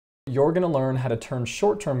you're going to learn how to turn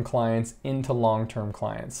short-term clients into long-term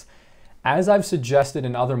clients. As I've suggested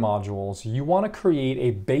in other modules, you want to create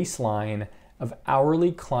a baseline of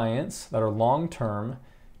hourly clients that are long-term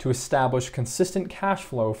to establish consistent cash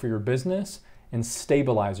flow for your business and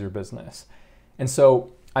stabilize your business. And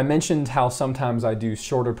so I mentioned how sometimes I do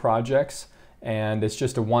shorter projects and it's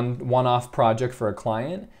just a one-off project for a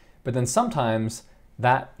client, but then sometimes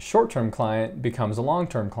that short-term client becomes a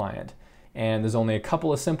long-term client. And there's only a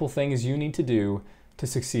couple of simple things you need to do to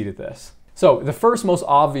succeed at this. So the first most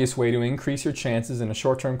obvious way to increase your chances in a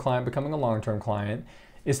short-term client becoming a long-term client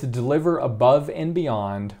is to deliver above and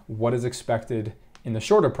beyond what is expected in the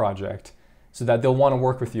shorter project so that they'll want to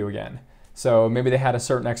work with you again. So maybe they had a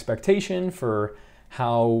certain expectation for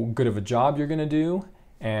how good of a job you're going to do,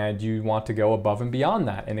 and you want to go above and beyond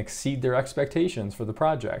that and exceed their expectations for the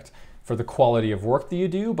project, for the quality of work that you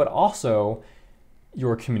do, but also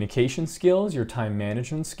your communication skills, your time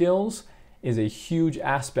management skills is a huge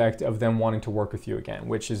aspect of them wanting to work with you again,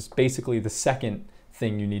 which is basically the second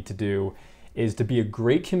thing you need to do, is to be a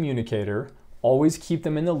great communicator, always keep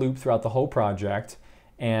them in the loop throughout the whole project,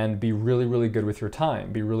 and be really, really good with your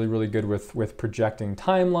time. Be really, really good with projecting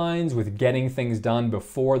timelines, with getting things done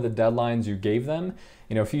before the deadlines you gave them.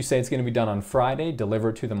 You know, if you say it's going to be done on Friday, deliver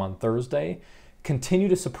it to them on Thursday. Continue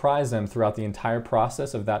to surprise them throughout the entire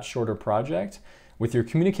process of that shorter project with your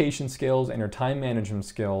communication skills and your time management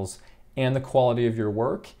skills and the quality of your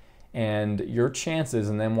work, and your chances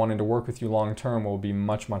in them wanting to work with you long term will be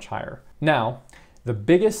much, much higher. Now, the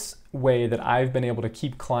biggest way that I've been able to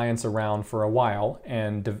keep clients around for a while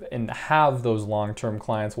and have those long-term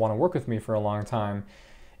clients want to work with me for a long time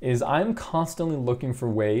is I'm constantly looking for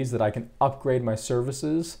ways that I can upgrade my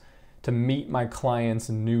services to meet my clients'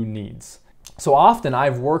 new needs. So often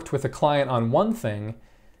I've worked with a client on one thing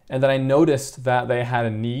and then I noticed that they had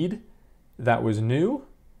a need that was new,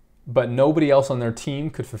 but nobody else on their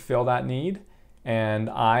team could fulfill that need. And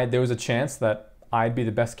there was a chance that I'd be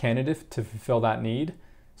the best candidate to fulfill that need.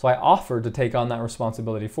 So I offered to take on that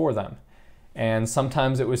responsibility for them. And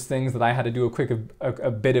sometimes it was things that I had to do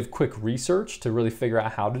a bit of quick research to really figure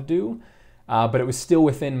out how to do, but it was still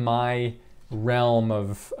within my realm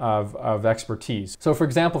of expertise. So for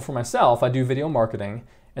example, for myself, I do video marketing,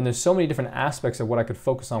 and there's so many different aspects of what I could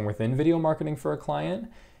focus on within video marketing for a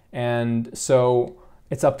client. And so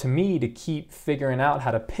it's up to me to keep figuring out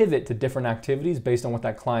how to pivot to different activities based on what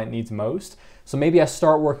that client needs most. So maybe I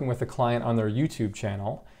start working with a client on their YouTube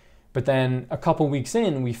channel, but then a couple weeks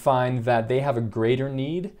in, we find that they have a greater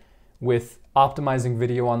need with optimizing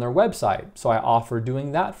video on their website. So I offer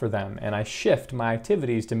doing that for them, and I shift my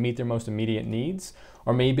activities to meet their most immediate needs.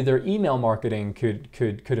 Or maybe their email marketing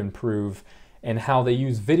could improve and how they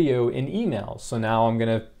use video in emails. So now I'm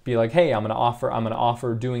gonna be like, hey, I'm gonna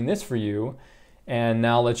offer doing this for you. And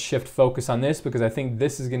now let's shift focus on this because I think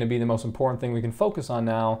this is going to be the most important thing we can focus on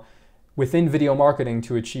now within video marketing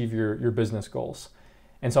to achieve your business goals.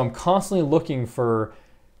 And so I'm constantly looking for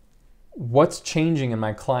what's changing in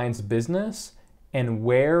my client's business and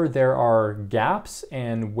where there are gaps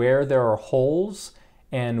and where there are holes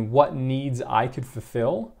and what needs I could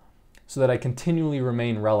fulfill so that I continually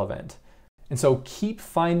remain relevant. And so keep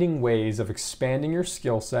finding ways of expanding your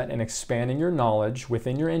skill set and expanding your knowledge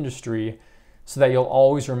within your industry so that you'll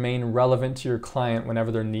always remain relevant to your client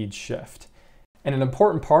whenever their needs shift. And an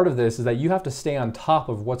important part of this is that you have to stay on top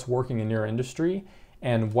of what's working in your industry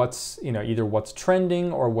and what's, either what's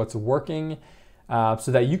trending or what's working,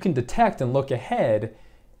 so that you can detect and look ahead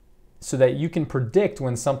so that you can predict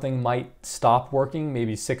when something might stop working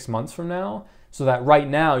maybe 6 months from now, so that right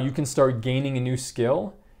now you can start gaining a new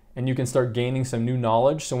skill and you can start gaining some new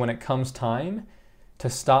knowledge, so when it comes time to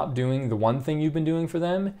stop doing the one thing you've been doing for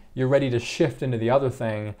them, you're ready to shift into the other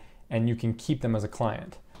thing and you can keep them as a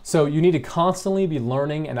client. So you need to constantly be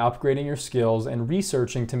learning and upgrading your skills and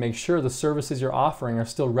researching to make sure the services you're offering are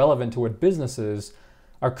still relevant to what businesses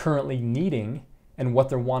are currently needing and what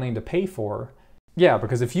they're wanting to pay for. Yeah,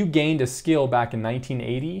 because if you gained a skill back in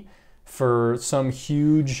 1980 for some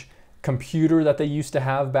huge computer that they used to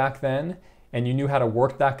have back then, and you knew how to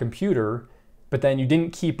work that computer, but then you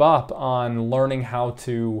didn't keep up on learning how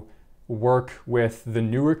to work with the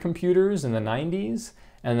newer computers in the 90s,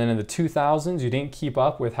 and then in the 2000s you didn't keep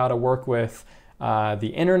up with how to work with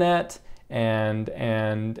the internet and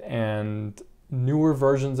newer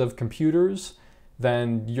versions of computers,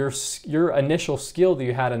 then your initial skill that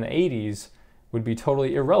you had in the 80s would be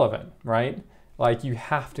totally irrelevant, right? Like, you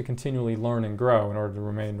have to continually learn and grow in order to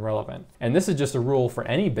remain relevant. And this is just a rule for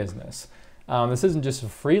any business. This isn't just for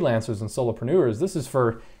freelancers and solopreneurs. This is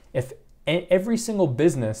for every single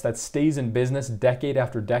business that stays in business decade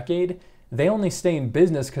after decade, they only stay in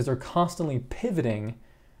business because they're constantly pivoting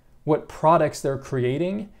what products they're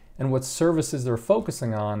creating and what services they're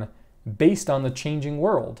focusing on based on the changing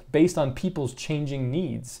world, based on people's changing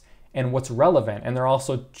needs and what's relevant. And they're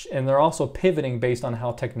also pivoting based on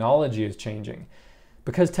how technology is changing.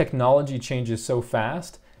 Because technology changes so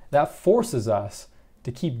fast, that forces us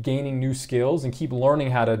to keep gaining new skills and keep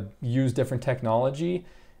learning how to use different technology.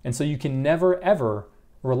 And so you can never ever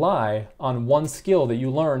rely on one skill that you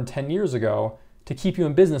learned 10 years ago to keep you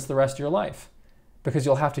in business the rest of your life, because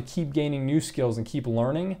you'll have to keep gaining new skills and keep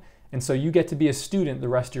learning. And so you get to be a student the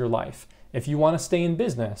rest of your life. If you want to stay in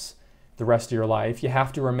business the rest of your life, you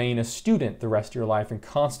have to remain a student the rest of your life and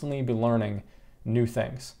constantly be learning new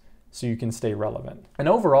things so you can stay relevant. And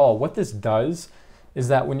overall, what this does is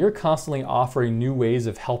that when you're constantly offering new ways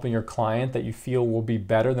of helping your client that you feel will be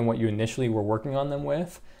better than what you initially were working on them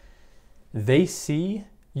with, they see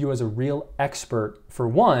you as a real expert, for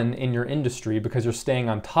one, in your industry, because you're staying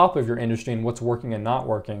on top of your industry and what's working and not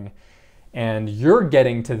working. And you're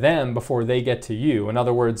getting to them before they get to you. In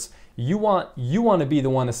other words, you want to be the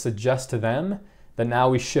one to suggest to them that now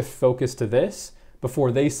we shift focus to this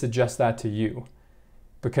before they suggest that to you.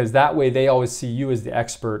 Because that way they always see you as the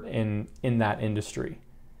expert in that industry.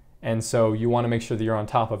 And so you want to make sure that you're on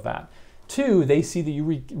top of that. Two, they see that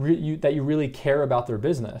you really care about their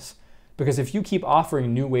business. Because if you keep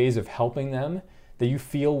offering new ways of helping them that you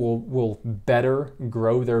feel will better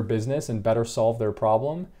grow their business and better solve their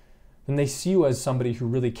problem, then they see you as somebody who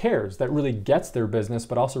really cares, that really gets their business,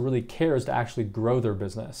 but also really cares to actually grow their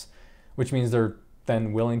business, which means they're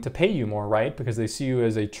then willing to pay you more, right? Because they see you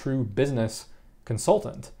as a true business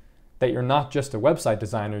consultant, that you're not just a website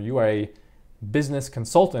designer, you are a business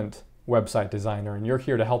consultant website designer, and you're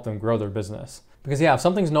here to help them grow their business. Because yeah, if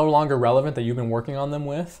something's no longer relevant that you've been working on them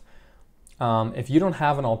with, if you don't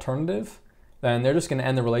have an alternative, then they're just going to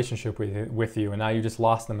end the relationship with you, and now you just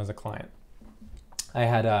lost them as a client. I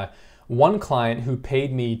had one client who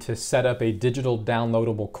paid me to set up a digital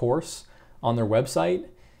downloadable course on their website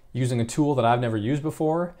using a tool that I've never used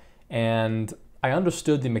before, and I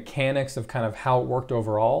understood the mechanics of kind of how it worked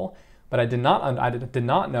overall, but I did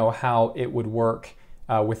not know how it would work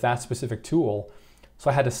with that specific tool. So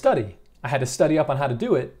I had to study. I had to study up on how to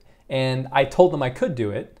do it, and I told them I could do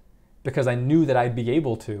it because I knew that I'd be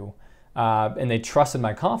able to, and they trusted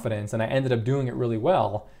my confidence, and I ended up doing it really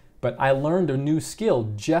well. But I learned a new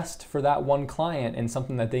skill just for that one client and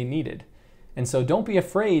something that they needed. And so don't be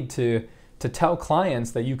afraid to tell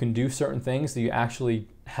clients that you can do certain things that you actually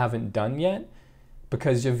haven't done yet,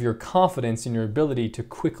 because of your confidence in your ability to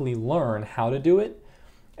quickly learn how to do it.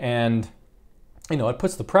 And it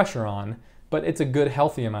puts the pressure on, but it's a good,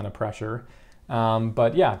 healthy amount of pressure.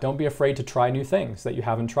 But yeah, don't be afraid to try new things that you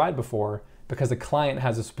haven't tried before, because the client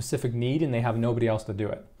has a specific need and they have nobody else to do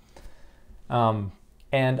it.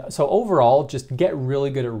 And so overall, just get really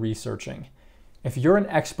good at researching. If you're an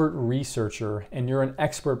expert researcher and you're an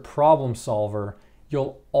expert problem solver,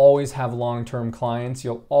 you'll always have long-term clients.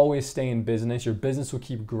 You'll always stay in business. Your business will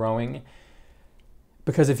keep growing.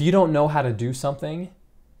 Because if you don't know how to do something,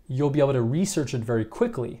 you'll be able to research it very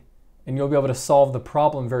quickly. And you'll be able to solve the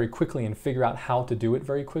problem very quickly and figure out how to do it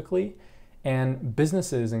very quickly. And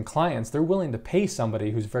businesses and clients, they're willing to pay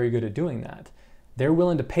somebody who's very good at doing that. They're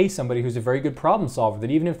willing to pay somebody who's a very good problem solver,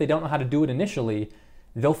 that even if they don't know how to do it initially,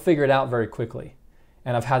 they'll figure it out very quickly.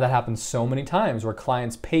 And I've had that happen so many times where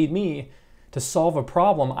clients paid me to solve a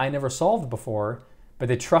problem I never solved before, but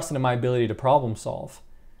they trusted in my ability to problem solve.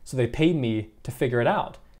 So they paid me to figure it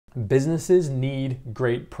out. Businesses need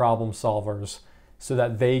great problem solvers so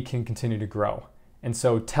that they can continue to grow. And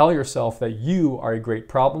so tell yourself that you are a great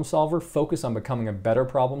problem solver, focus on becoming a better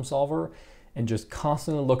problem solver, and just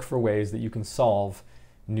constantly look for ways that you can solve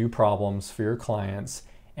new problems for your clients,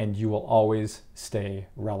 and you will always stay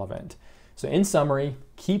relevant. So in summary,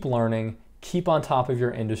 keep learning, keep on top of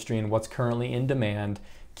your industry and what's currently in demand,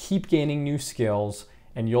 keep gaining new skills,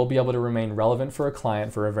 and you'll be able to remain relevant for a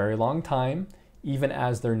client for a very long time, even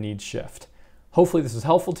as their needs shift. Hopefully this is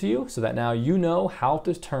helpful to you so that now you know how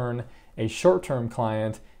to turn a short-term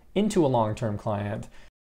client into a long-term client